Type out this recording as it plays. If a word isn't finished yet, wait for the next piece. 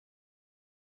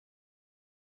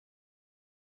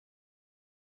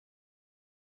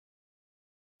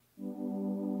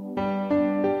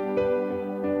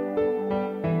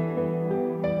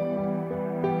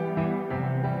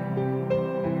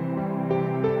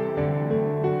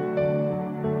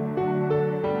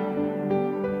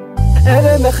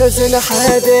انا مخزن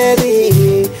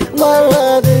حداري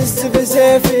مرة دزت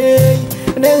بزافي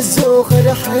نزو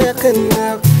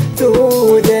خرحقنا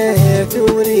تودا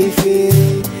توريفي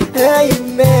هاي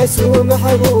الناس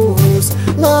ومحبوس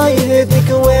الله يهديك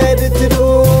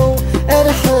وادترو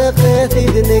الحق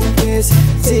تدنكس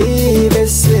زي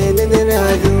بس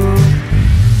ننعدو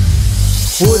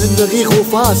ولنغي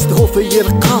غوفاس تغوفي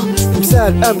يرقى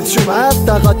مسال امد جمعات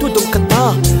داغاتو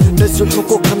دمقطا نزل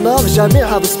حقوق النار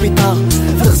جميعها بسبيطار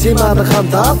في الغزيمة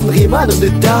بغامضة في الغيمان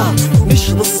وندا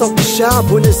نشد الصوت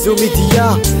الشعب ونزو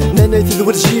ميديا نانيت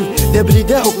الورجيم دابلي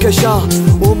دا عكاشا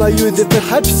وما يوذب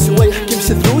الحبس ويحكم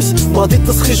سدروس ماضي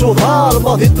تسخي جوهار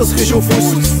ماضي تسخي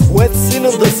جوفوس وهاد السنين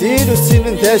ضزين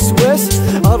والسنين دا سواس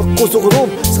ارقوز وغروم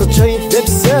صغت جايين دا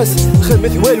بساس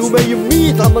خدمت والو ما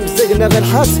يميت عم مزاقنا غير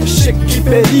حاس الشك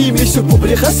كيبالي ملي سوقو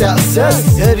بلي خاص عساس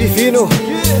هاري فينو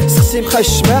سقسي مخا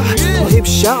الشماح مغيب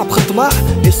الشعب خطماح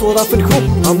لي صورة في الكوب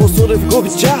عمو صورة في كوب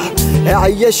تجاح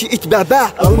عياشي يتبعبع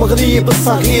المغرب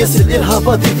الصغير سل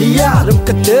الهباط ضياع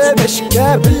المقدام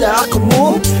اشكال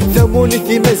بالعقمو ثموني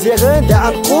في مزيغان دا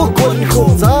عنقوك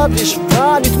ونكون زادي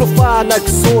شفاني تنفعنا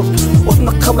كسور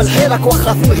وتنقم الحيرك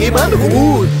وخاف من غيما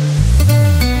نقول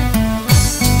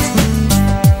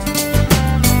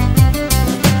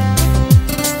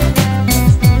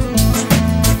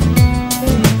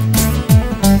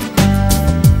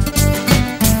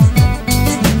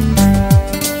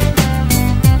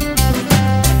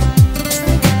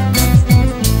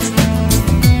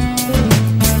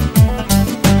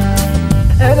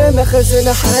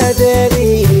مخزن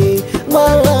حداري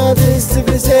مرة دزت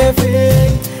بزافي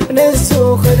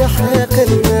نزو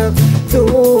خرحقنا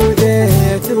تودا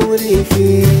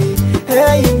توريفي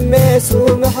هاي الناس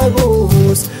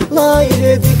ومحبوس الله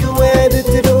يهديك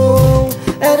وادترو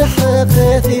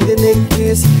الحق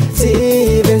تدنكس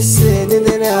زي بس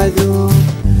ننعدو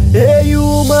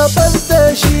ايو ما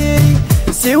بلتاشي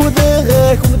سيو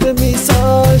دغاك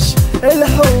ودميساش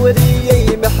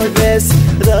الحورية محباس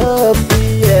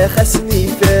ربي يا خسني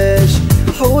فاش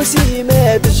حوسي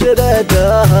ما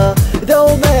بجرادها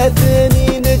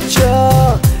دوماتني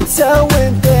نتشا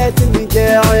ساوين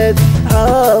تنقاعد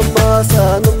عما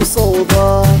صانم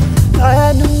صوبا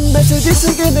عن ما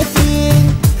تدسقن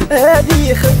فين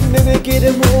هادي خدمة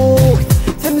مكرموك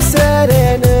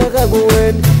تمسارين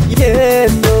غبون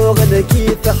يانو غدا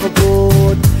كي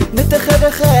تحبون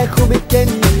نتخرخاك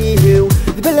ومكنيهو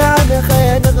دبلعنا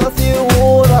خان غفي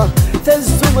ورا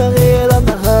تزم غير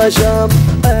مهاجم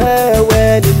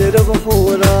اوان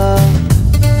نربحورا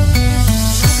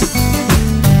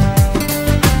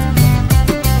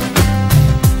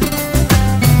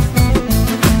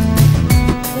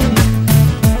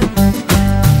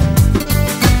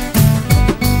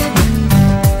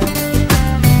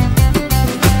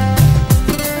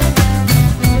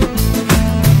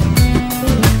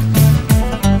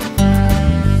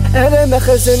أنا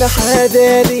مخزن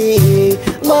حداري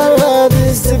مرة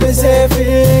دزت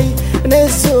بزافي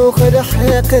نزو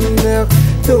خرحقنا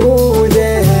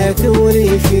تودا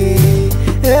توريفي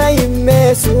هاي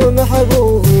الناس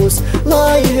ومحبوس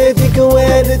الله يهديك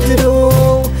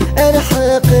وادترو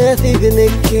الحق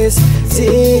تدنكس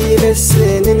زي بس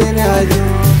ننعدو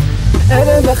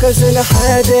أنا مخزن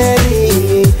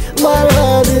حداري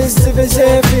مرة دزت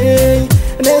بزافي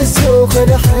نزو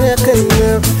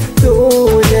خرحقنا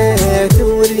تودا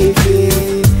توريفي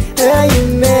هاي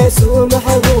الناس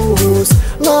ومحبوس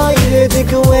الله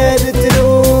يهديك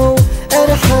وادترو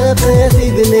الحق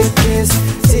تدنك